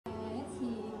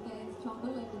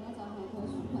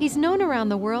He's known around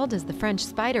the world as the French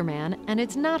Spider-Man, and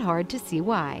it's not hard to see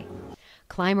why.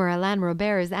 Climber Alain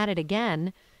Robert is at it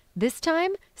again, this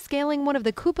time scaling one of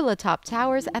the cupola-top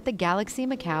towers at the Galaxy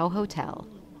Macau hotel.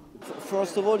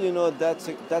 First of all,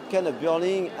 that kind of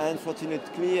building,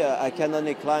 unfortunately, I can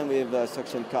only climb with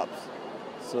suction cups.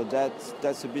 So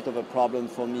that's a bit of a problem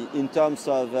for me in terms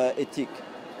of ethics.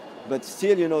 But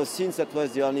still, since that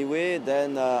was the only way,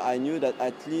 then I knew that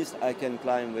at least I can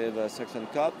climb with a suction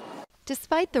cup.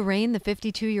 Despite the rain, the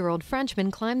 52-year-old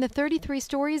Frenchman climbed the 33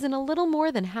 stories in a little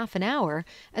more than half an hour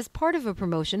as part of a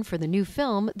promotion for the new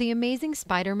film, The Amazing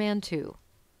Spider-Man 2.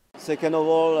 Second of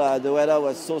all, the weather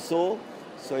was so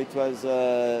it was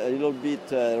a little bit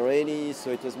rainy, so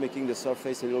it was making the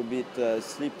surface a little bit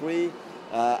slippery.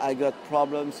 I got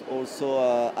problems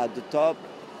also at the top,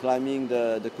 climbing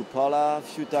the cupola. A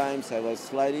few times I was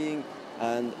sliding,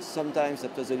 and sometimes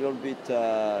it was a little bit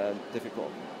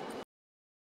difficult.